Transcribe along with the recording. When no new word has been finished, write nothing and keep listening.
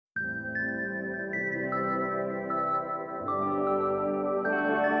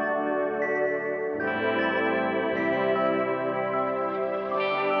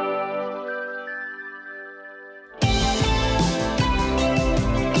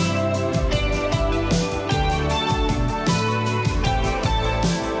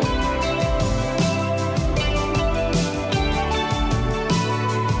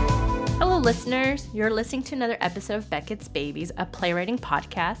listeners. You're listening to another episode of Beckett's Babies, a playwriting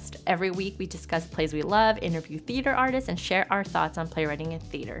podcast. Every week, we discuss plays we love, interview theater artists, and share our thoughts on playwriting and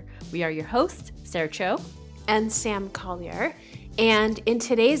theater. We are your hosts, Sarah Cho and Sam Collier. And in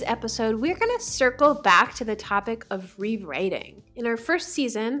today's episode, we're going to circle back to the topic of rewriting. In our first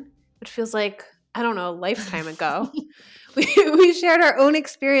season, which feels like, I don't know, a lifetime ago, we shared our own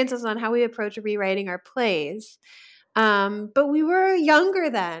experiences on how we approach rewriting our plays. But we were younger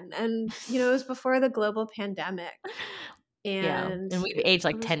then, and it was before the global pandemic, and we've aged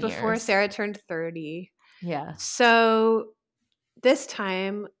like 10 years before Sarah turned 30. Yeah. So this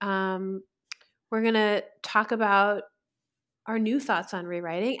time, we're gonna talk about our new thoughts on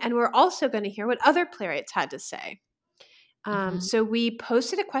rewriting, and we're also going to hear what other playwrights had to say. So we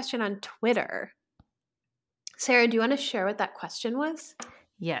posted a question on Twitter. Sarah, do you want to share what that question was?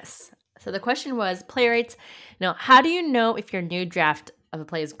 Yes. So the question was, playwrights, how do you know if your new draft of a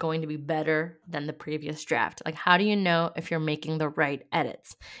play is going to be better than the previous draft? Like, how do you know if you're making the right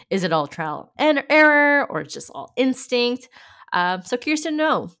edits? Is it all trial and error, or just all instinct? So curious to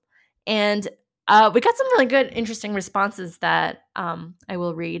know. And we got some really good, interesting responses that I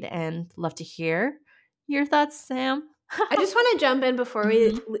will read and love to hear your thoughts, Sam. I just want to jump in before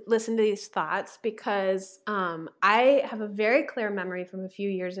we listen to these thoughts, because I have a very clear memory from a few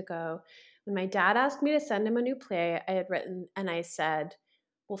years ago when my dad asked me to send him a new play I had written, and I said,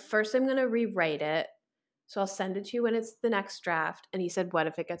 well, first I'm going to rewrite it, so I'll send it to you when it's the next draft. And he said, what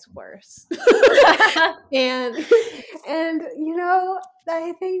if it gets worse? and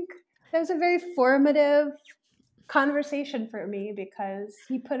I think that was a very formative conversation for me, because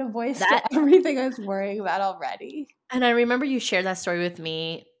he put a voice to everything I was worrying about already. And I remember you shared that story with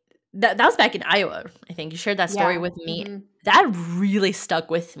me. That was back in Iowa, I think. You shared that story with me. Mm-hmm. That really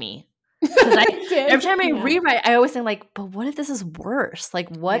stuck with me. Because every time I rewrite, I always think like, but what if this is worse? Like,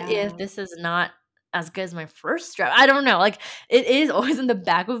 what if this is not as good as my first draft? I don't know. Like, it is always in the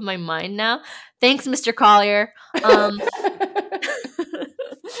back of my mind now. Thanks, Mr. Collier.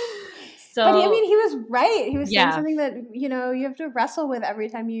 So, but he was right. He was saying something that, you have to wrestle with every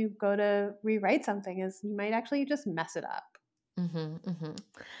time you go to rewrite something, is you might actually just mess it up.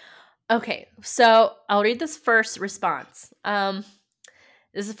 Okay, so I'll read this first response.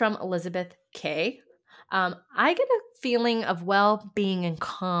 This is from Elizabeth K. I get a feeling of well-being and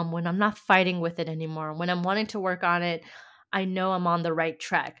calm when I'm not fighting with it anymore. When I'm wanting to work on it, I know I'm on the right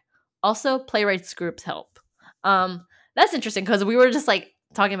track. Also, playwrights groups help. That's interesting, because we were just like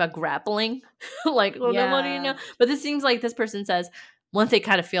talking about grappling, like, what do you know? But this seems like this person says, once they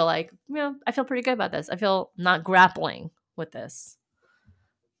kind of feel like, I feel pretty good about this. I feel not grappling with this.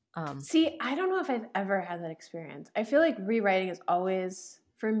 See, I don't know if I've ever had that experience. I feel like rewriting is always,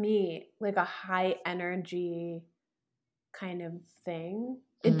 for me, like a high energy kind of thing.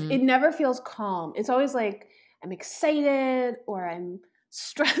 It never feels calm. It's always like I'm excited or I'm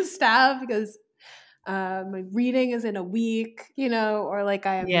stressed out because my reading is in a week, or like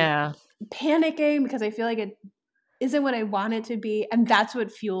I'm panicking because I feel like it isn't what I want it to be. And that's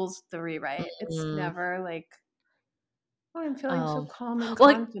what fuels the rewrite. It's never like, I'm feeling so calm and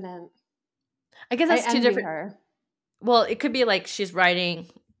confident. I guess that's two different. Her. Well, it could be like she's writing,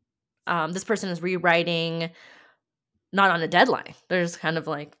 this person is rewriting not on a deadline. There's kind of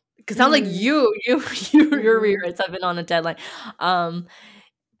like, because it sounds like your rewrites have been on a deadline.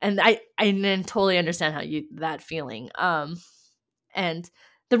 And I didn't totally understand that feeling. And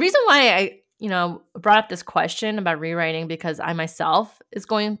the reason why I, brought up this question about rewriting, because I myself is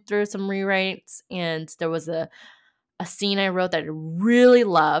going through some rewrites, and there was a scene I wrote that I really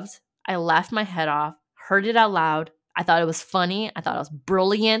loved. I laughed my head off, heard it out loud. I thought it was funny. I thought it was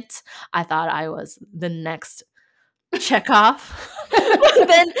brilliant. I thought I was the next Chekhov. but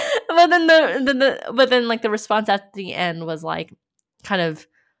then like the response at the end was like kind of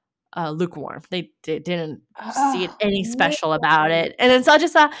lukewarm. They didn't see it any special about it. And then so I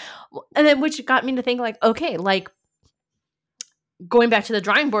just thought, and then which got me to think like, okay, like going back to the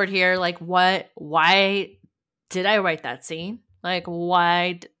drawing board here, like why did I write that scene? Like,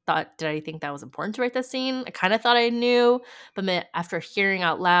 why did I think that was important to write that scene? I kind of thought I knew, but after hearing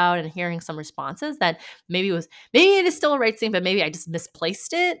out loud and hearing some responses, that maybe it is still a right scene, but maybe I just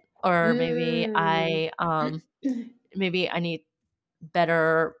misplaced it, or maybe I need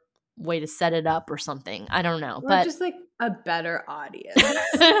better way to set it up or something. I don't know, but just like a better audience.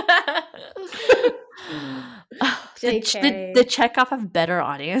 the Chekhov of better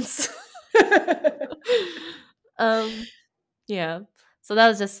audience. Yeah. So that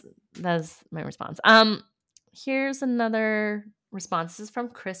was my response. Here's another response. This is from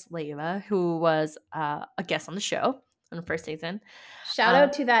Chris Leva, who was a guest on the show. in the first season. Shout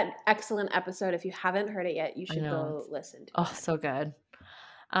out to that excellent episode. If you haven't heard it yet, you should go listen to it. Oh, so good.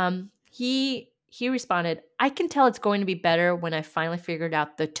 He responded, I can tell it's going to be better when I finally figured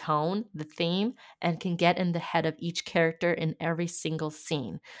out the tone, the theme, and can get in the head of each character in every single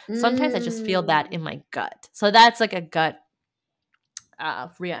scene. Sometimes I just feel that in my gut. So that's like a gut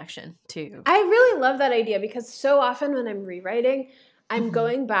reaction to. I really love that idea because so often when I'm rewriting, I'm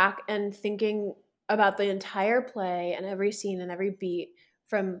going back and thinking about the entire play and every scene and every beat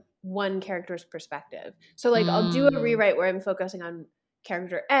from one character's perspective. So like I'll do a rewrite where I'm focusing on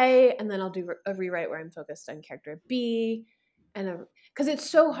character A, and then I'll do a rewrite where I'm focused on character B, and because it's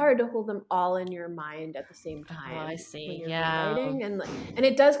so hard to hold them all in your mind at the same time. Oh, I see. When you're rewriting, and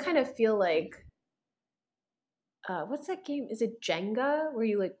it does kind of feel like what's that game? Is it Jenga where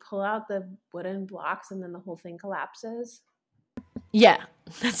you like pull out the wooden blocks and then the whole thing collapses? Yeah,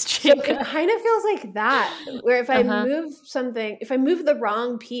 that's Jenga. So it kind of feels like that, where if I move something, if I move the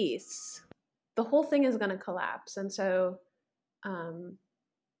wrong piece, the whole thing is going to collapse, and so.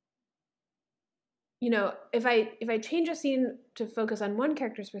 You know, if I change a scene to focus on one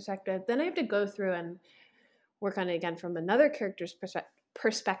character's perspective, then I have to go through and work on it again from another character's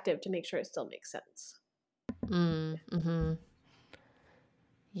perspective to make sure it still makes sense.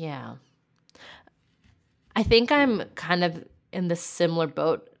 Yeah. I think I'm kind of in the similar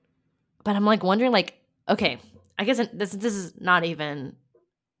boat, but I'm like wondering, like, okay, I guess this is not even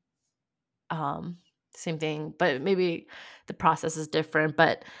same thing, but maybe the process is different.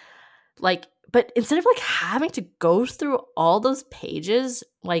 But instead of like having to go through all those pages,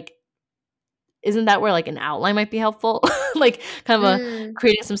 like, isn't that where like an outline might be helpful? Like kind of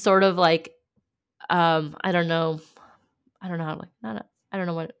creating some sort of like, I don't know how to like, I don't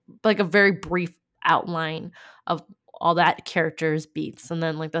know what, like a very brief outline of all that character's beats, and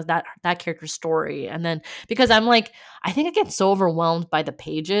then like that character's story, and then because I'm like, I think I get so overwhelmed by the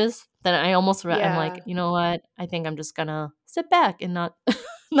pages that I almost I'm like, you know what? I think I'm just gonna sit back and not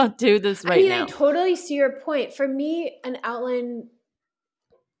not do this right now. I totally see your point. For me, an outline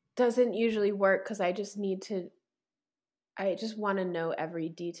doesn't usually work because I just want to know every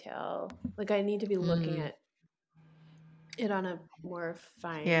detail. Like I need to be looking at it on a more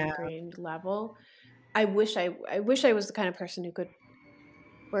fine-grained level. I wish I was the kind of person who could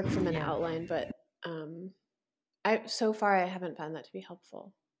work from an outline, but so far I haven't found that to be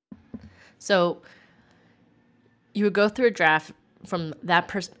helpful. So you would go through a draft from that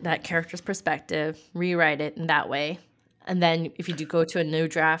character's perspective, rewrite it in that way, and then if you do go to a new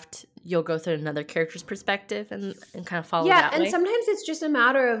draft, you'll go through another character's perspective and kind of follow that way. Yeah, and sometimes it's just a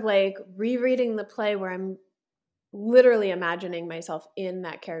matter of like rereading the play where I'm literally imagining myself in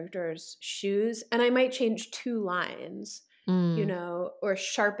that character's shoes, and I might change 2 lines, you know, or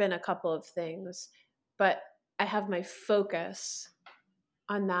sharpen a couple of things, but I have my focus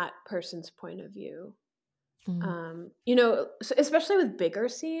on that person's point of view. You know, especially with bigger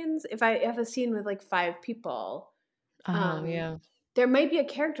scenes, if I have a scene with like 5 people, there might be a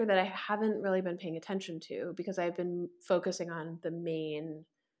character that I haven't really been paying attention to because I've been focusing on the main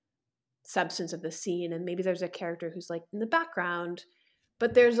substance of the scene, and maybe there's a character who's like in the background,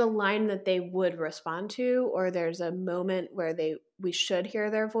 but there's a line that they would respond to, or there's a moment where we should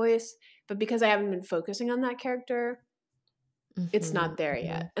hear their voice, but because I haven't been focusing on that character, it's not there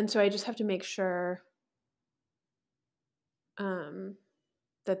yet. And so I just have to make sure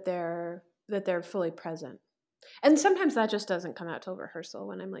that they're fully present. And sometimes that just doesn't come out till rehearsal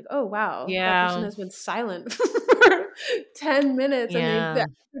when I'm like, oh wow, that person has been silent for 10 minutes and they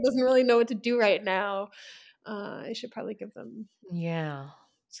doesn't really know what to do right now. I should probably give them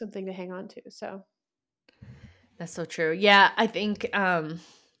something to hang on to. So that's so true. Yeah, I think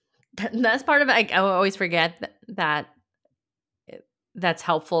that's part of it. I always forget that that's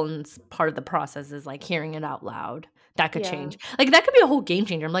helpful, and part of the process is like hearing it out loud. That could change. Like that could be a whole game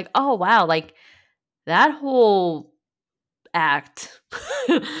changer. I'm like, oh wow, like that whole act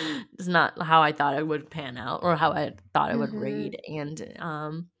is not how I thought it would pan out or how I thought it would read. And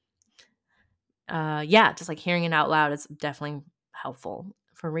just like hearing it out loud is definitely helpful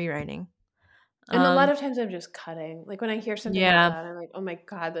for rewriting. And a lot of times I'm just cutting. Like when I hear something out loud, I'm like, oh my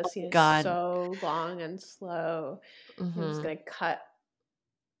God, this scene is so long and slow. I'm just going to cut.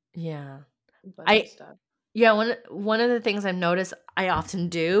 Yeah. One of the things I've noticed I often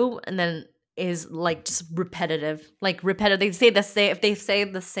do, and then is like just repetitive. They say if they say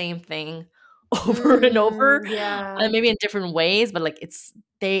the same thing over and over, maybe in different ways, but like it's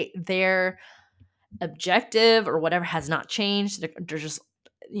their objective or whatever has not changed. They're just,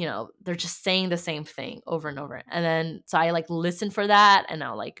 you know, they're just saying the same thing over and over. And then so I like listen for that, and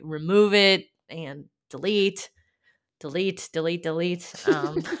I'll like remove it and delete. delete.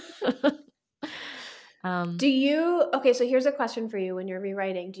 Okay, so here's a question for you. When you're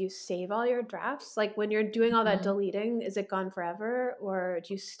rewriting, do you save all your drafts? Like when you're doing all that deleting, is it gone forever, or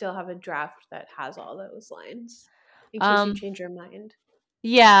do you still have a draft that has all those lines in case you change your mind?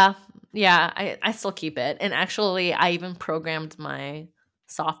 Yeah, I still keep it. And actually, I even programmed my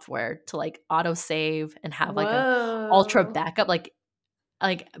software to like auto save and have like a ultra backup. Like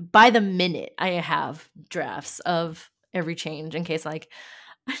by the minute, I have drafts of every change in case like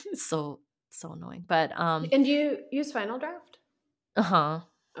it's so annoying. But and you use Final Draft? Okay,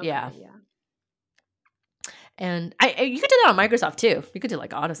 yeah. And you could do that on Microsoft too. You could do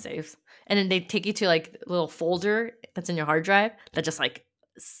like autosaves, and then they take you to like a little folder that's in your hard drive that just like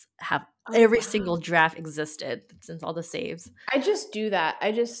have every single draft existed since all the saves. I just do that.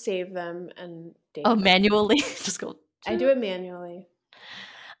 I just save them and date them. Manually? Just go. I do it manually.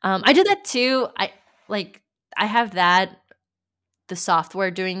 I do that too. I have the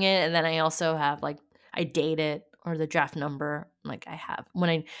software doing it, and then I also have like I date it or the draft number. Like I have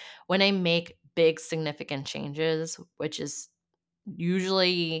when I make big significant changes, which is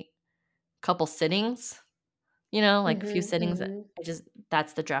usually a couple sittings, like a few sittings.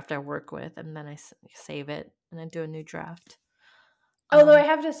 That's the draft I work with, and then I save it and I do a new draft. Although I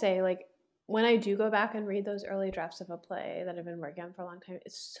have to say, like, when I do go back and read those early drafts of a play that I've been working on for a long time,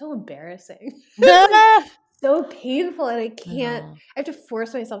 it's so embarrassing. So painful, and I have to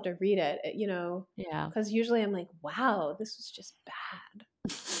force myself to read it, Yeah. Because usually I'm like, wow, this was just bad.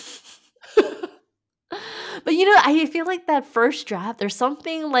 But I feel like that first draft, there's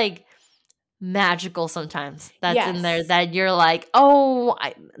something like magical sometimes that's in there that you're like, oh,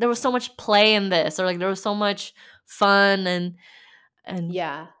 there was so much play in this, or like there was so much fun and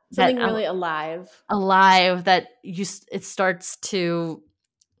yeah, something really alive that it starts to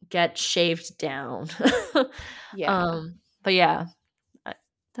get shaved down. But yeah,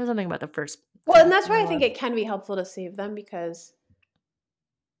 there's something about the first. Well, and that's why I think it can be helpful to save them, because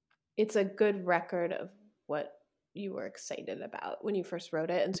it's a good record of what you were excited about when you first wrote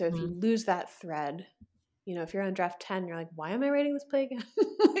it. And so if you lose that thread, if you're on draft 10, you're like, why am I writing this play again?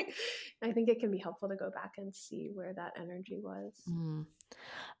 I think it can be helpful to go back and see where that energy was.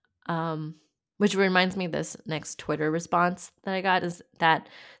 Which reminds me of this next Twitter response that I got is that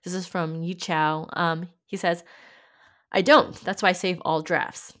this is from Yi Chao. He says, I don't. That's why I save all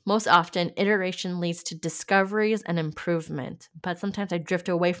drafts. Most often, iteration leads to discoveries and improvement, but sometimes I drift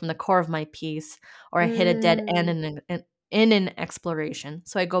away from the core of my piece, or I hit a dead end in an exploration.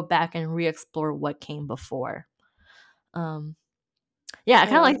 So I go back and re-explore what came before. Yeah, I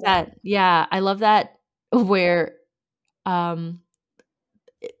kind of like that. Yeah, I love that where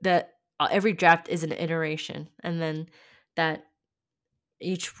every draft is an iteration, and then that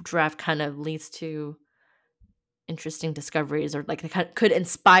each draft kind of leads to interesting discoveries, or like it could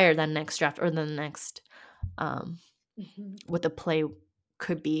inspire that next draft or the next what the play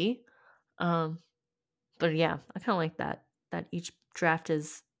could be. But yeah, I kind of like that each draft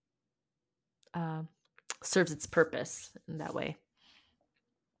is serves its purpose in that way.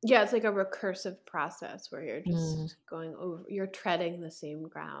 Yeah, it's like a recursive process where you're just going over, you're treading the same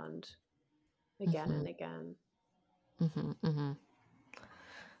ground again and again.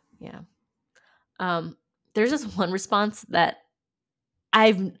 Yeah. There's just one response that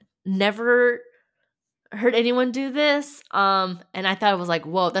I've never heard anyone do this. And I thought it was like,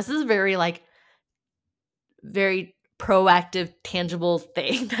 whoa, this is very proactive, tangible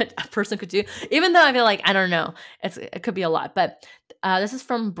thing that a person could do. Even though I feel like, I don't know, it could be a lot. But this is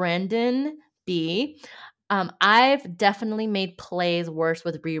from Brandon B. I've definitely made plays worse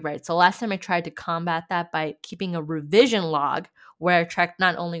with rewrites. So last time I tried to combat that by keeping a revision log where I tracked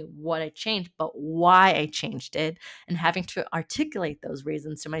not only what I changed, but why I changed it, and having to articulate those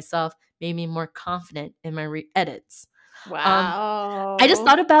reasons to myself made me more confident in my re-edits. Wow. I just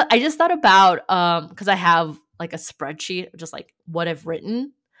thought about because I have like a spreadsheet of just like what I've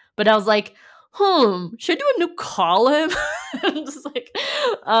written, but I was like, should I do a new column? Just like,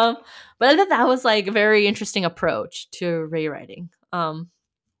 but I thought that was like a very interesting approach to rewriting. Do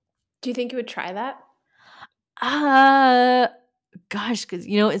you think you would try that? Gosh, because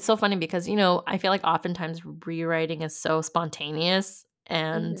it's so funny because I feel like oftentimes rewriting is so spontaneous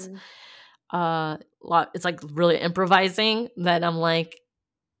and it's like really improvising that I'm like,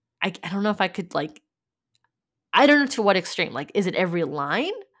 I don't know if I could like, I don't know to what extreme. Like, is it every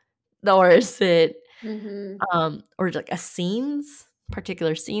line, or is it or like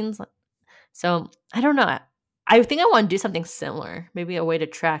particular scenes? So I don't know. I think I want to do something similar, maybe a way to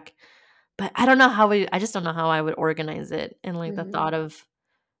track, but I don't know how I just don't know how I would organize it. And like the thought of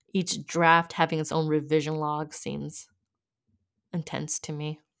each draft having its own revision log seems intense to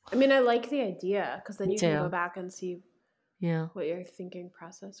me. I mean, I like the idea because then Me you can go too. back and see what your thinking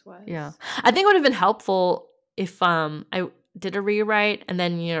process was. Yeah. I think it would have been helpful if I did a rewrite and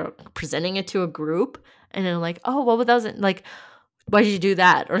then you're presenting it to a group and then like, oh, what was that? Like, why did you do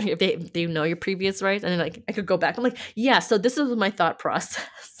that? Or if they know your previous writes, and then like I could go back. I'm like, yeah, so this is my thought process.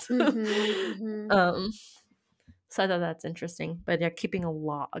 So I thought that's interesting. But yeah, keeping a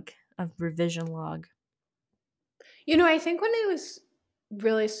revision log. You know, I think when I was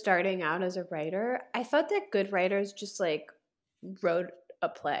really starting out as a writer, I thought that good writers just like wrote a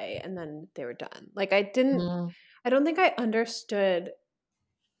play and then they were done. Like I don't think I understood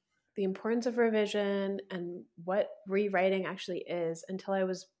the importance of revision and what rewriting actually is until I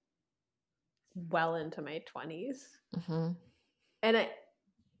was well into my 20s. And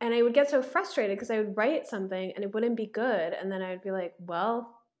I would get so frustrated because I would write something and it wouldn't be good, and then I would be like,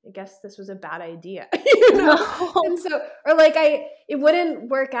 well, I guess this was a bad idea. You know? No. And so, or like it wouldn't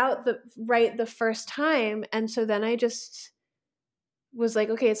work out the first time, and so then I just was like,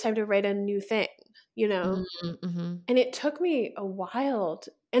 okay, it's time to write a new thing, you know. And it took me a while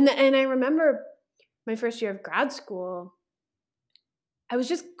and I remember my first year of grad school, I was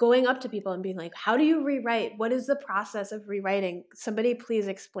just going up to people and being like, how do you rewrite? What is the process of rewriting? Somebody please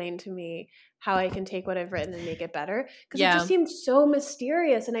explain to me how I can take what I've written and make it better. Because it just seemed so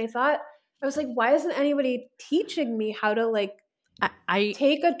mysterious. And I was like, why isn't anybody teaching me how to like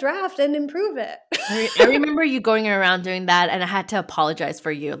take a draft and improve it? I remember you going around doing that, and I had to apologize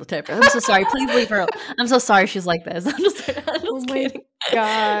for you. I'm so sorry. Please leave her. I'm so sorry she's like this. I'm just kidding. Oh my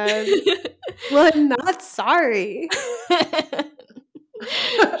God. Well, I'm not sorry.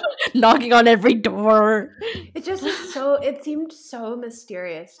 Knocking on every door. It just it seemed so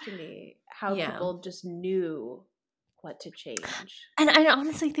mysterious to me how people just knew what to change. And I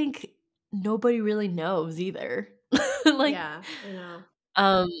honestly think nobody really knows either. Like, yeah, I know.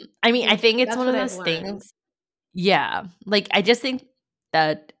 I mean, I think it's one of those things. Yeah. Like, I just think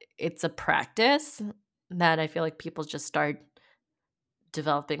that it's a practice that I feel like people just start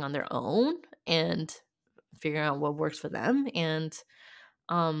developing on their own and figuring out what works for them. And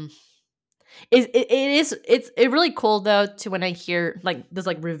it's really cool though to when I hear like this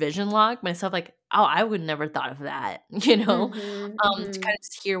like revision log myself, like, oh, I would never thought of that, you know. To kind of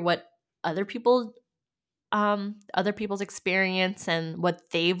just hear what other people's experience and what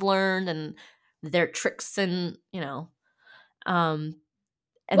they've learned and their tricks and and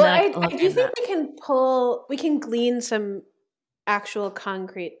well, I do think we can glean some actual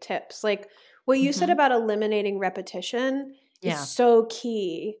concrete tips, like what you said about eliminating repetition is so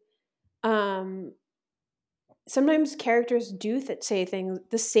key. Sometimes characters do say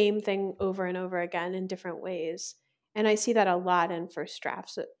the same thing over and over again in different ways, and I see that a lot in first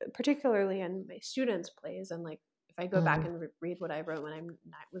drafts, particularly in my students' plays. And like if I go back and read what I wrote when I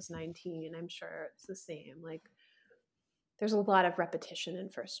was 19, I'm sure it's the same. Like there's a lot of repetition in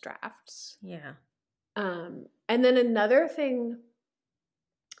first drafts. Yeah. And then another thing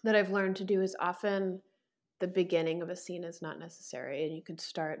that I've learned to do is often the beginning of a scene is not necessary, and you can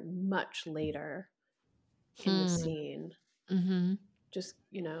start much later in the scene. Just,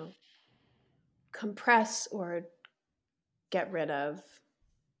 compress or get rid of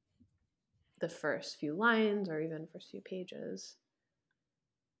the first few lines or even first few pages.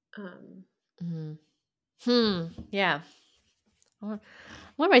 Yeah. I want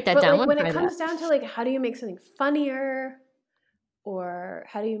to write that down. Like, when it comes down to like, how do you make something funnier, or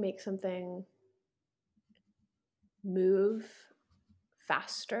how do you make something move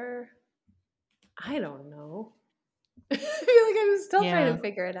faster? I don't know. I feel like I'm still trying to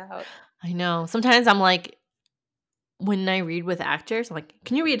figure it out. I know. Sometimes I'm like, when I read with actors, I'm like,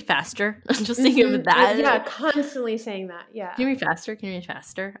 can you read faster? I'm just thinking of that. Yeah, constantly saying that. Yeah. Can you read faster? Can you read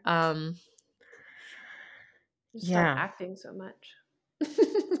faster? Stop acting so much. I'm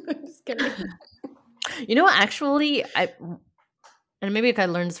just kidding. You know what? Actually, and maybe I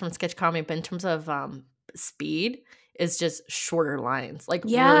learned this from sketch comedy, but in terms of speed, is just shorter lines, like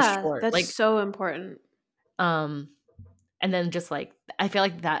really short. That's like so important. And then just like I feel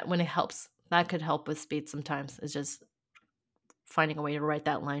like that when it helps, that could help with speed sometimes. Is just finding a way to write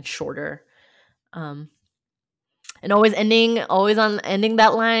that line shorter, and always ending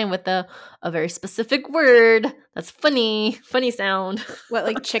that line with a very specific word that's funny sound. What,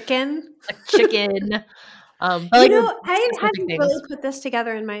 like chicken? Like chicken. I hadn't really put this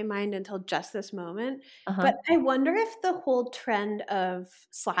together in my mind until just this moment. But I wonder if the whole trend of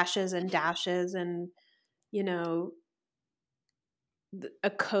slashes and dashes and, a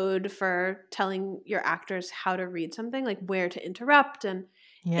code for telling your actors how to read something, like where to interrupt, and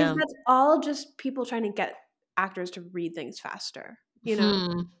if that's all just people trying to get actors to read things faster, you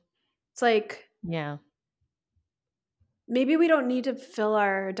know? It's like, yeah, maybe we don't need to fill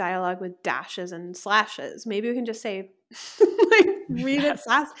our dialogue with dashes and slashes. Maybe we can just say, like, read it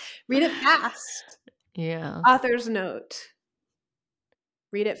fast. Read it fast. Yeah. Author's note.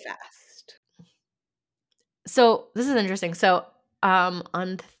 Read it fast. So this is interesting. So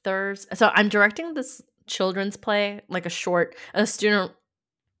on Thursday, so I'm directing this children's play, like a student,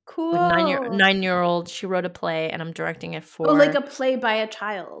 cool, like 9-year-old. She wrote a play, and I'm directing it for like a play by a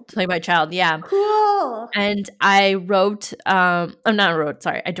child. Play by a child, yeah. Cool. And I wrote, I'm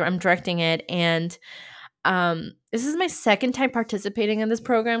directing it, and this is my second time participating in this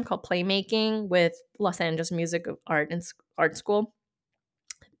program called Playmaking with Los Angeles Music of Art and Art School,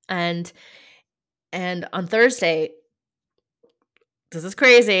 and on Thursday, this is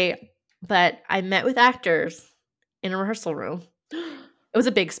crazy, but I met with actors in a rehearsal room. It was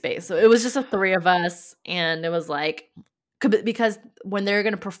a big space. So it was just the three of us. And it was like, because when they're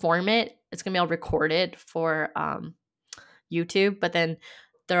going to perform it, it's going to be all recorded for YouTube. But then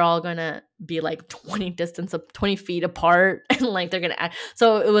they're all going to be like 20 feet apart. And like they're going to act.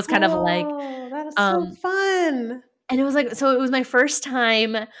 So it was kind of like. That is so fun. And it was like, so it was my first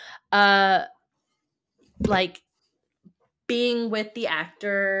time like being with the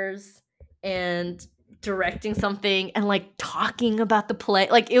actors and directing something and like talking about the play.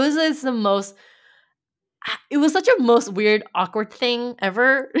 Like it was such a most weird, awkward thing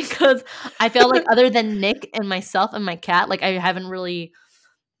ever, because I felt like other than Nick and myself and my cat, like I haven't really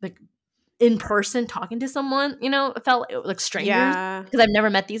like in person talking to someone, you know. It felt like strangers because I've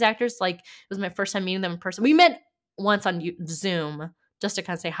never met these actors. Like it was my first time meeting them in person. We met once on Zoom just to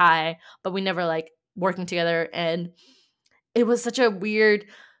kind of say hi, but we never like working together, and it was such a weird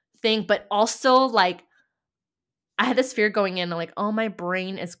thing. But also like I had this fear going in, like, oh, my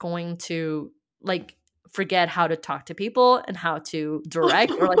brain is going to like forget how to talk to people and how to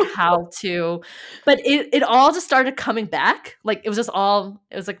direct or like how to, but it all just started coming back. Like it was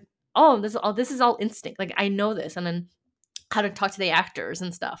like, oh, this is all instinct. Like I know this. And then how to talk to the actors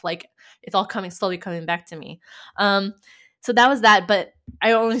and stuff. Like it's all slowly coming back to me. So that was that. But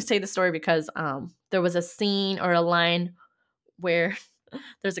I only say the story because there was a scene or a line where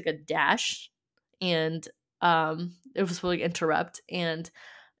there's like a dash, and it was really interrupt, and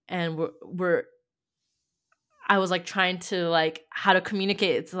we're I was like trying to like how to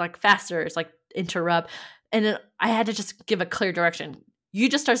communicate. It's like faster. It's like interrupt, and then I had to just give a clear direction. You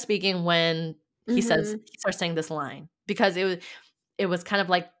just start speaking when he starts saying this line, because it was kind of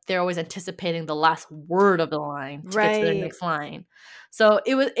like they're always anticipating the last word of the line to get to their next line. So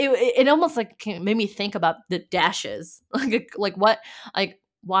it almost like made me think about the dashes, like what, like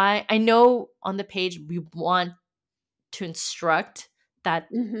why. I know on the page we want to instruct that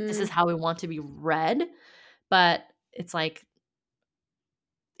this is how we want to be read, but it's like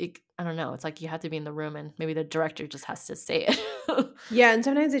I don't know. It's like you have to be in the room, and maybe the director just has to say it. Yeah, and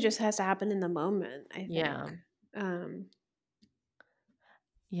sometimes it just has to happen in the moment, I think. Yeah.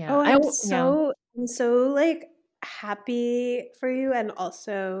 Yeah. Oh, I'm so like happy for you, and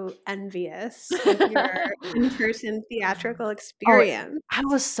also envious of your in-person theatrical experience. Oh, I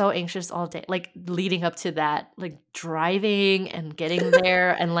was so anxious all day, like leading up to that, like driving and getting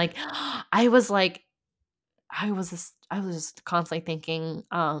there, and like I was just constantly thinking,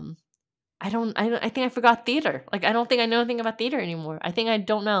 I think I forgot theater. Like I don't think I know anything about theater anymore. I think I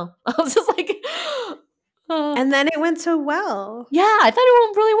don't know. I was just like, and then it went so well. Yeah, I thought it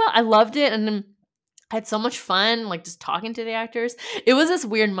went really well. I loved it, and then I had so much fun, like just talking to the actors. It was this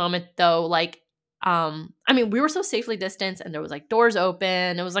weird moment though, like, I mean, we were so safely distanced, and there was like doors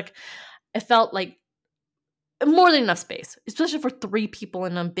open. It was like, it felt like more than enough space, especially for 3 people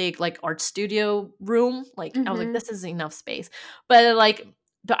in a big like art studio room. Like I was like, this is enough space. But like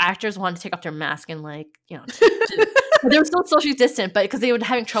the actors wanted to take off their mask and like, you know, they were still socially distant, but because they were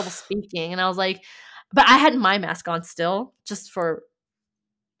having trouble speaking. And I was like, but I had my mask on still, just for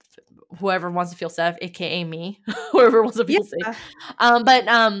whoever wants to feel safe, aka me, whoever wants to feel safe.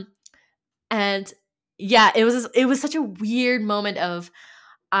 And yeah, it was such a weird moment of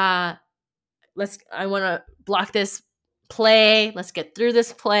I want to block this play, let's get through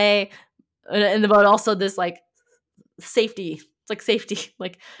this play, and about also this like safety. It's like safety,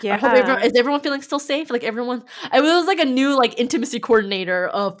 like, yeah. Is everyone feeling still safe? Like everyone, it was like a new like intimacy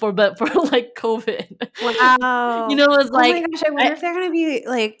coordinator for like COVID. Wow. You know, it was like, oh my gosh, I wonder if they're gonna be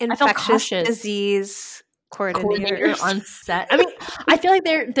like infectious disease coordinator on set. I mean, I feel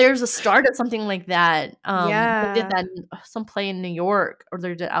like there's a start of something like that. They did that some play in New York, or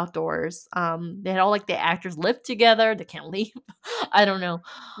they did outdoors. They had all like the actors live together. They can't leave. I don't know.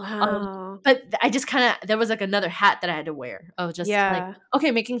 Wow. But I just kind of, there was like another hat that I had to wear. I was just like,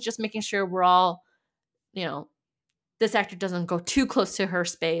 okay, making sure we're all, you know, this actor doesn't go too close to her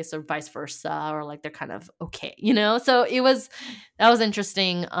space or vice versa, or like they're kind of okay, you know? So that was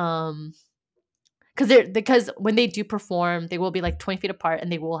interesting. Because when they do perform, they will be like 20 feet apart,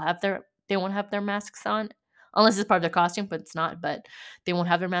 and they won't have their masks on, unless it's part of their costume, but it's not. But they won't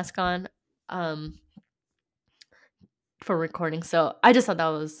have their mask on for recording. So I just thought that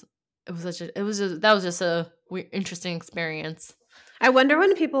was just a weird, interesting experience. I wonder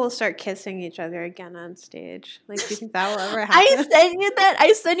when people will start kissing each other again on stage. Like, do you think that will ever happen?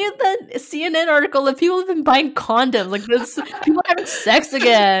 I sent you that CNN article that people have been buying condoms. Like, people are having sex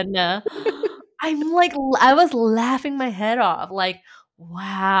again. I'm like, I was laughing my head off. Like,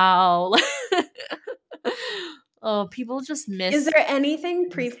 wow. Oh, people just miss. Is there anything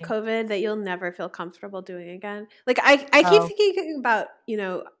pre-COVID that you'll never feel comfortable doing again? Like, I keep thinking about, you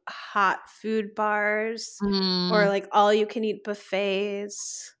know, hot food bars or like all you can eat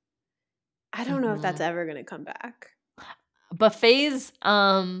buffets. I don't know if that's ever going to come back. Buffets,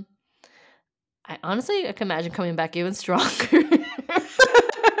 I can imagine coming back even stronger.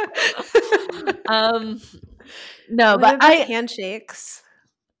 No, what about handshakes?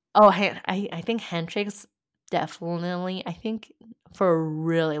 Oh, I think handshakes definitely. I think for a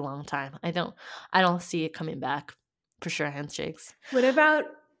really long time. I don't see it coming back for sure. Handshakes. What about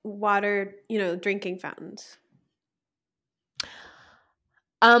water? You know, drinking fountains.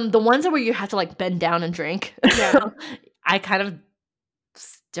 The ones where you have to like bend down and drink. Yeah. I kind of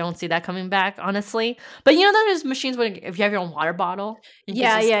don't see that coming back, honestly. But you know, there's machines where if you have your own water bottle.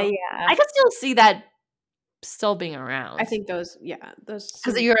 Yeah. I can still see that still being around. I think those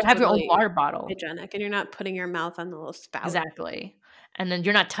because you have your own water bottle, hygienic, and you're not putting your mouth on the little spout. Exactly, and then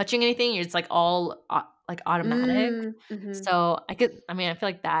you're not touching anything. It's like all like automatic. Mm-hmm. So I feel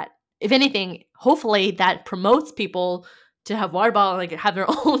like that. If anything, hopefully that promotes people to have water bottle, like have their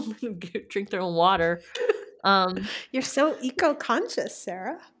own, drink their own water. You're so eco-conscious,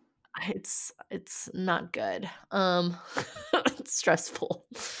 Sarah. It's not good. It's stressful.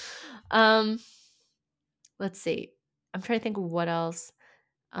 Let's see. I'm trying to think of what else.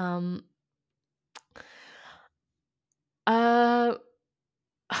 I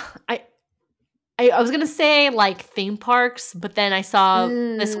was gonna say like theme parks, but then I saw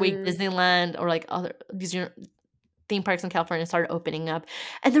this week Disneyland or like other these theme parks in California started opening up,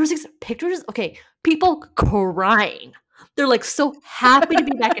 and there was these pictures. Okay, people crying. They're like so happy to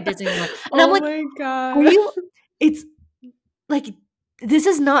be back at Disneyland, and I'm like, my god, it's like, this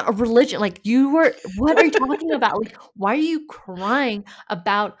is not a religion. Like, what are you talking about? Like, why are you crying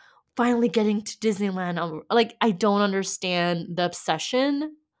about finally getting to Disneyland? Like, I don't understand the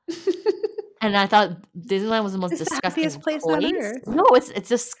obsession. And I thought Disneyland was the most disgusting place on earth. No, it's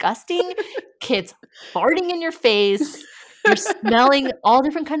disgusting. Kids farting in your face. You're smelling all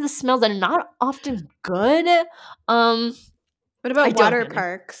different kinds of smells that are not often good. What about water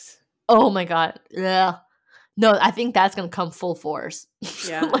parks? Oh my god. Yeah. No, I think that's gonna come full force.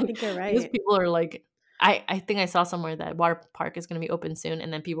 Yeah, like, I think you're right. These people are like, I think I saw somewhere that water park is gonna be open soon,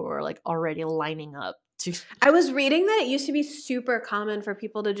 and then people were like already lining up to. I was reading that it used to be super common for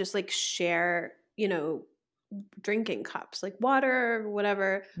people to just like share, you know, drinking cups, like water or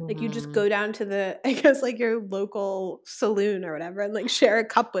whatever. Like you just go down to the, I guess, like your local saloon or whatever, and like share a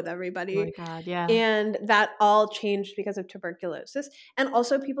cup with everybody. Oh my god, yeah. And that all changed because of tuberculosis. And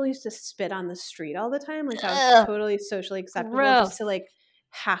also people used to spit on the street all the time. Like that was totally socially acceptable. Gross. Just to like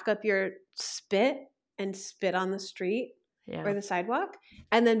hack up your spit and spit on the street or the sidewalk.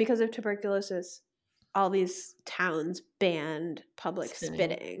 And then because of tuberculosis, all these towns banned public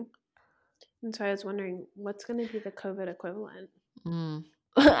spitting. And so I was wondering, what's going to be the COVID equivalent?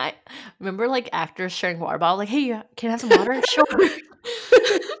 I remember like actors sharing water bottles. Like, hey, can I have some water? Sure.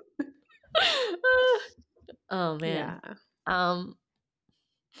 Oh man. Yeah.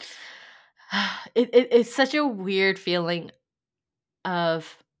 It's such a weird feeling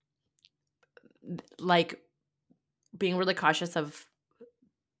of like being really cautious of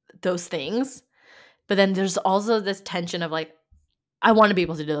those things, but then there's also this tension of like, I want to be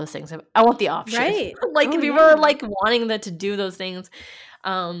able to do those things. I want the option. Right. Like people are like wanting to do those things.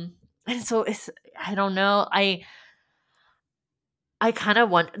 And so I don't know. I kind of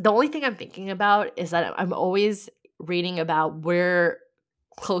want, the only thing I'm thinking about is that I'm always reading about we're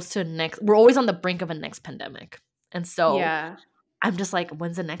always on the brink of a next pandemic. And so I'm just like,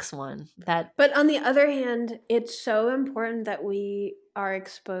 when's the next one? But on the other hand, it's so important that we are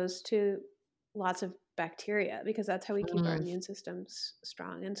exposed to lots of bacteria because that's how we keep our immune systems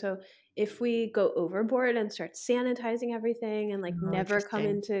strong. And so if we go overboard and start sanitizing everything and like never come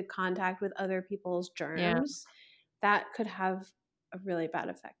into contact with other people's germs, that could have a really bad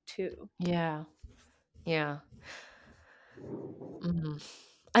effect too. Yeah. Mm-hmm.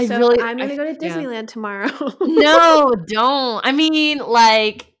 I'm gonna go to Disneyland tomorrow. No, don't. I mean,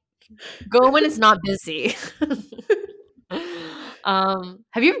 like, go when it's not busy.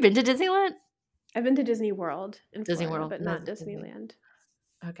 Have you ever been to Disneyland? I've been to Disney World in Florida, but not Disneyland.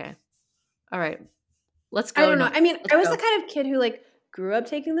 Okay. All right. Let's go. I don't know. I mean, I was the kind of kid who like grew up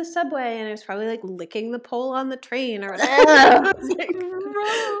taking the subway and I was probably like licking the pole on the train or whatever.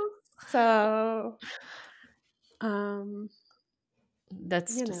 So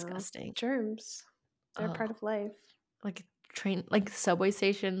that's disgusting. Germs. They're part of life. Like train, like subway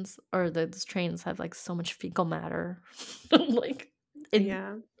stations or those trains have like so much fecal matter. Like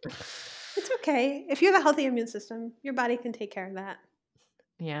it's okay. If you have a healthy immune system, your body can take care of that.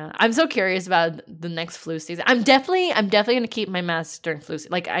 Yeah. I'm so curious about the next flu season. I'm definitely gonna keep my mask during flu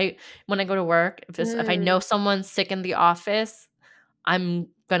season. Like when I go to work, if I know someone's sick in the office, I'm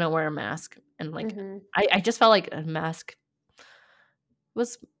gonna wear a mask. And like I just felt like a mask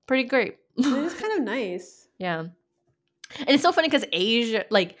was pretty great. It is kind of nice. Yeah. And it's so funny because Asia,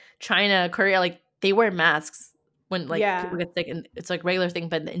 like China, Korea, like they wear masks when like people get sick, and it's like regular thing.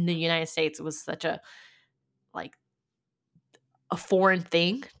 But in the United States, it was such a like a foreign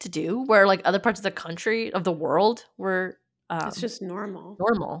thing to do, where like other parts of the country of the world were it's just normal.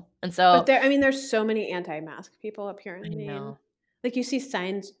 And so, but there's so many anti-mask people up here in Maine. Like you see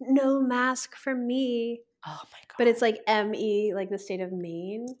signs, no mask for me. Oh my god! But it's like ME, like the state of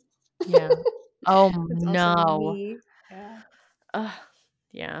Maine. Yeah. Oh no. Yeah.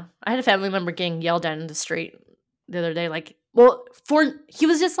 Yeah. I had a family member getting yelled at in the street the other day. Like, he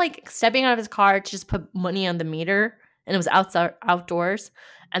was just like stepping out of his car to just put money on the meter, and it was outdoors.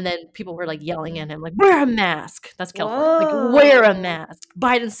 And then people were like yelling at him, like, wear a mask. That's California. Like, wear a mask.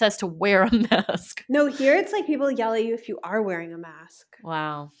 Biden says to wear a mask. No, here it's like people yell at you if you are wearing a mask.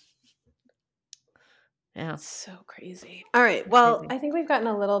 Wow. Yeah. It's so crazy. All right. Well, I think we've gotten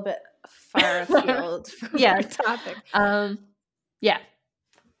a little bit far afield from our topic. Yeah.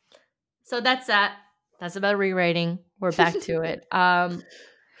 So that's that. That's about rewriting. We're back to it.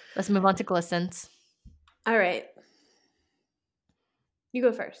 Let's move on to glistens. All right. You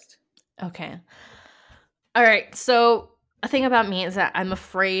go first. Okay. All right. So a thing about me is that I'm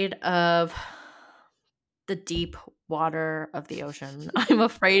afraid of the deep water of the ocean. I'm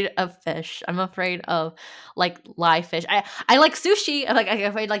afraid of fish. I'm afraid of like live fish. I like sushi. I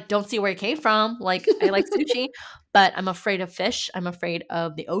like don't see where it came from. Like I like sushi, but I'm afraid of fish. I'm afraid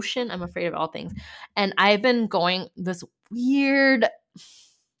of the ocean. I'm afraid of all things. And I've been going this weird,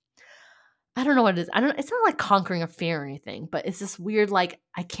 I don't know what it is. It's not like conquering a fear or anything, but it's this weird, like,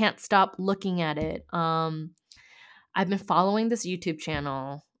 I can't stop looking at it. I've been following this YouTube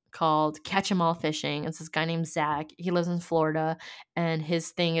channel called Catch 'Em All Fishing. It's this guy named Zach. He lives in Florida, and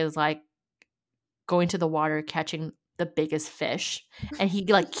his thing is like going to the water, catching the biggest fish, and he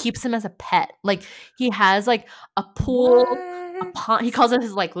like keeps him as a pet. Like he has like a pool, a pond. He calls it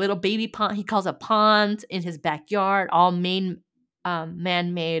his like little baby pond. He calls it a pond in his backyard, all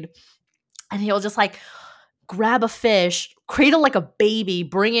man-made. And he'll just like grab a fish, cradle like a baby,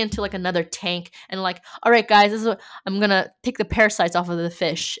 bring it into like another tank, and like, all right, guys, this is what I'm gonna take the parasites off of the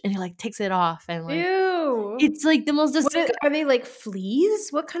fish, and he like takes it off, and like, ew, it's like the most disgusting. Are they like fleas?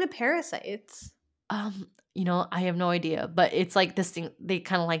 What kind of parasites? I have no idea, but it's like this thing. They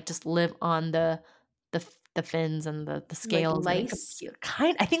kind of like just live on the fins and the scales. Like lice?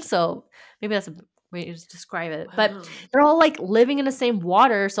 I think so. Maybe that's a way to describe it. Wow. But they're all like living in the same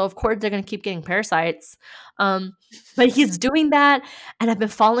water, so of course they're gonna keep getting parasites. But he's doing that, and I've been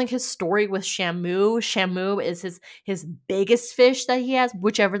following his story with Shamu. Shamu is his biggest fish that he has,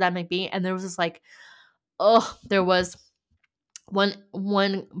 whichever that might be. And there was this like, there was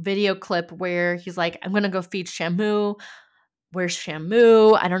one video clip where he's like, I'm gonna go feed Shamu. Where's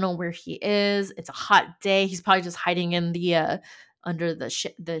Shamu? I don't know where he is. It's a hot day. He's probably just hiding in the under the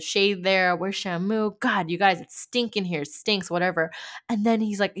shade there. Where's Shamu? God, you guys, it's stinking here. It stinks, whatever. And then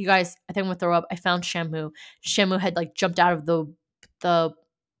he's like, you guys, I think I'm gonna throw up. I found Shamu. Shamu had like jumped out of the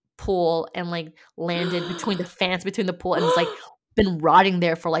pool and like landed between the fans between the pool, and it's like been rotting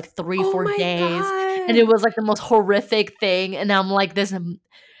there for like 3-4 days. God. And it was like the most horrific thing. And I'm like, this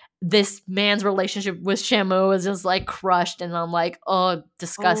man's relationship with Shamu is just like crushed, and I'm like,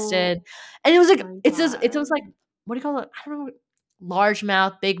 disgusted. And it was like, it was like, what do you call it? I don't know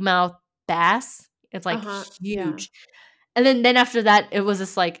largemouth, big mouth bass. It's like huge. Yeah. And then after that, it was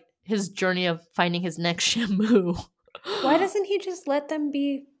just like his journey of finding his next Shamu. Why doesn't he just let them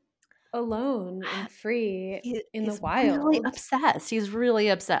be alone and free in the wild? He's really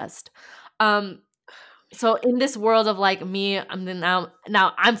obsessed. So in this world of like me, I'm now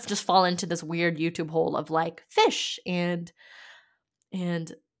I'm just fallen into this weird YouTube hole of like fish and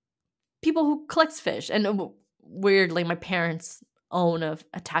people who collects fish. And weirdly, my parents own a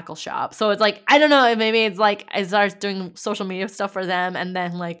tackle shop. So it's like, I don't know, maybe it's like I started doing social media stuff for them, and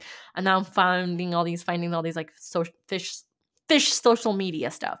then like, and now I'm finding all these like fish social media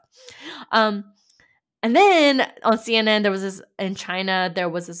stuff. And then on CNN, there was this, in China, there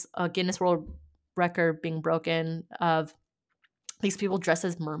was this Guinness World Record being broken of these people dressed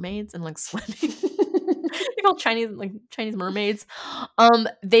as mermaids and like swimming. You know, Chinese mermaids.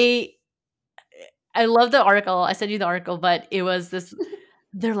 I love the article. I sent you the article, but it was this.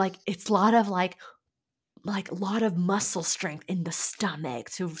 They're like, it's a lot of like a lot of muscle strength in the stomach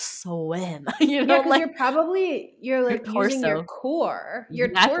to swim. You know, like you're like using your core, your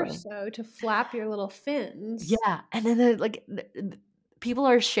torso to flap your little fins. Yeah, and then like people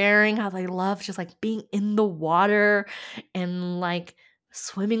are sharing how they love just like being in the water and like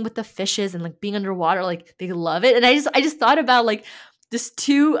swimming with the fishes and like being underwater. Like they love it, and I just thought about like.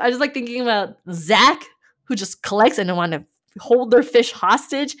 I was like thinking about Zach, who just collects and want to hold their fish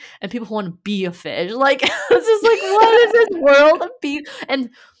hostage, and people who want to be a fish. Like, it's just like, what is this world of and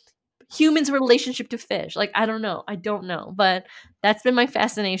humans' relationship to fish? Like, I don't know. But that's been my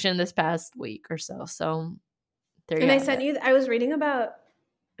fascination this past week or so. So there you go. And I was reading about,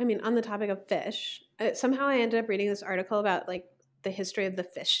 on the topic of fish, somehow I ended up reading this article about like the history of the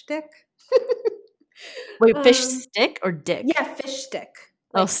fish stick. Wait, fish stick or dick? Yeah, fish stick.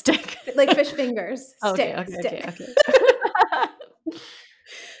 Like, stick. Like fish fingers. Stick. Okay.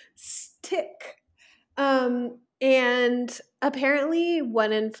 Stick. And apparently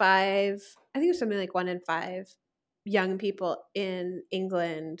 1 in 5, I think it was something like 1 in 5 young people in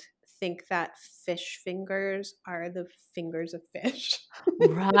England think that fish fingers are the fingers of fish.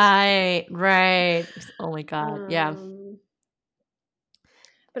 Right. Oh my God. Yeah.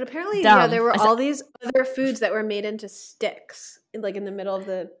 But apparently, there were all these other foods that were made into sticks, like in the middle of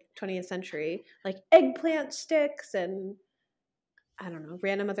the 20th century, like eggplant sticks and I don't know,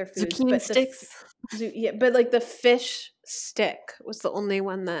 random other foods. Zucchini sticks. Yeah, but like the fish stick was the only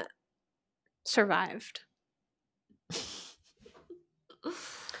one that survived.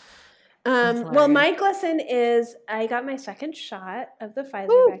 Well, my lesson is I got my second shot of the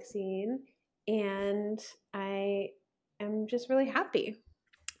Pfizer vaccine, and I am just really happy.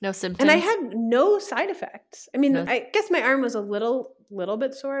 No symptoms. And I had no side effects. I guess my arm was a little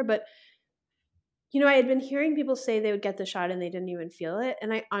bit sore, but I had been hearing people say they would get the shot and they didn't even feel it.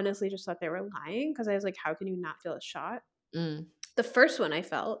 And I honestly just thought they were lying because I was like, how can you not feel a shot? The first one I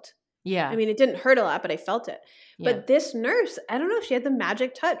felt. Yeah. It didn't hurt a lot, but I felt it. Yeah. But this nurse, I don't know, she had the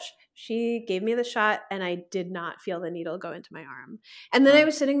magic touch. She gave me the shot and I did not feel the needle go into my arm. And then I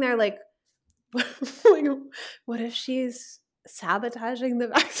was sitting there like what if she's sabotaging the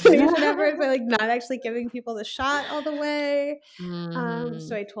vaccination effort by like not actually giving people the shot all the way?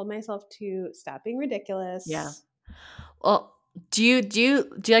 So I told myself to stop being ridiculous. Yeah. Well, do you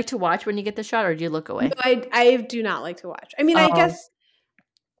like to watch when you get the shot, or do you look away? No, I do not like to watch. I guess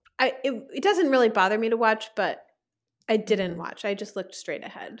it doesn't really bother me to watch, but I didn't watch. I just looked straight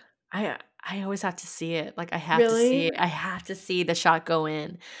ahead. I always have to see it. Like I have to see it. I have to see the shot go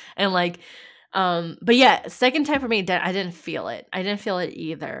in, and like. But yeah, second time for me, I didn't feel it. I didn't feel it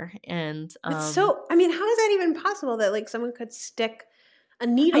either. And it's so, how is that even possible that like someone could stick a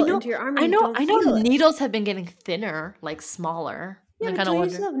needle into your arm? And I know needles have been getting thinner, like smaller. Yeah, but do you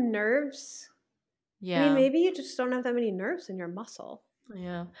still have nerves? Yeah. Maybe you just don't have that many nerves in your muscle.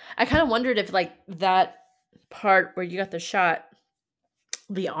 Yeah. I kind of wondered if like that part where you got the shot,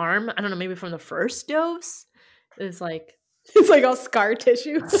 the arm, I don't know, maybe from the first dose is like, it's like all scar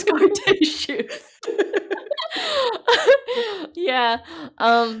tissue. Yeah.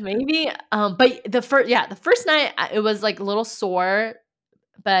 Maybe. But the first night it was like a little sore,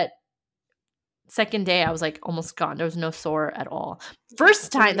 but second day I was like almost gone. There was no sore at all. The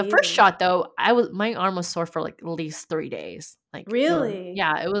first shot though, my arm was sore for like at least 3 days. Like really?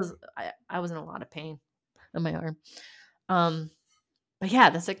 Yeah, it was. I was in a lot of pain in my arm. But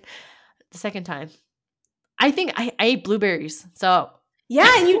yeah, that's like the second time. I think I ate blueberries. So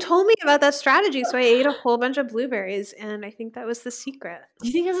yeah, and you told me about that strategy. So I ate a whole bunch of blueberries, and I think that was the secret.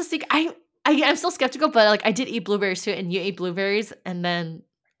 You think it was a secret? I'm still skeptical, but like I did eat blueberries too, and you ate blueberries, and then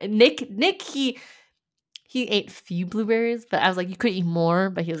Nick he he ate few blueberries, but I was like, you could eat more,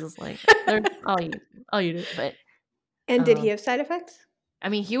 but he was just like, I'll eat it. But and did he have side effects? I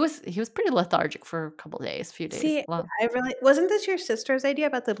mean, he was pretty lethargic for a few days. See, wasn't this your sister's idea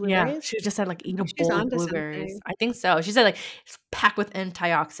about the blueberries? Yeah, she just said like eat a bowl of blueberries. I think so. She said like it's packed with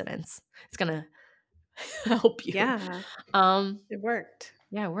antioxidants. It's gonna help you. Yeah. It worked.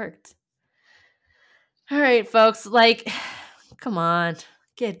 Yeah, it worked. All right, folks. Like, come on,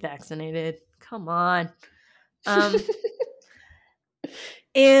 get vaccinated. Come on.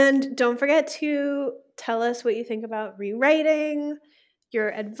 And don't forget to tell us what you think about rewriting, your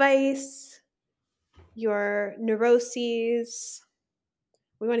advice, your neuroses.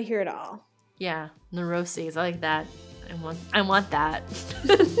 We want to hear it all. Yeah, neuroses. I like that. I want that.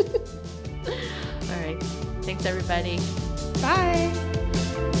 All right. Thanks, everybody. Bye.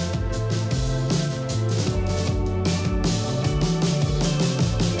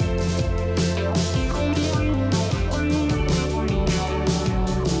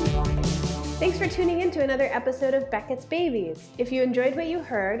 Thanks for tuning in to another episode of Beckett's Babies. If you enjoyed what you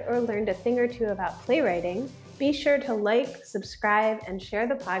heard or learned a thing or two about playwriting, be sure to like, subscribe, and share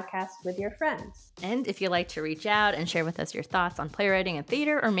the podcast with your friends. And if you'd like to reach out and share with us your thoughts on playwriting and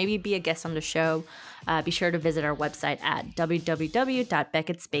theater, or maybe be a guest on the show, be sure to visit our website at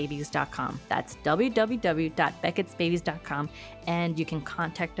www.beckettsbabies.com. That's www.beckettsbabies.com, and you can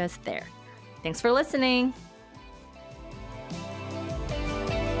contact us there. Thanks for listening.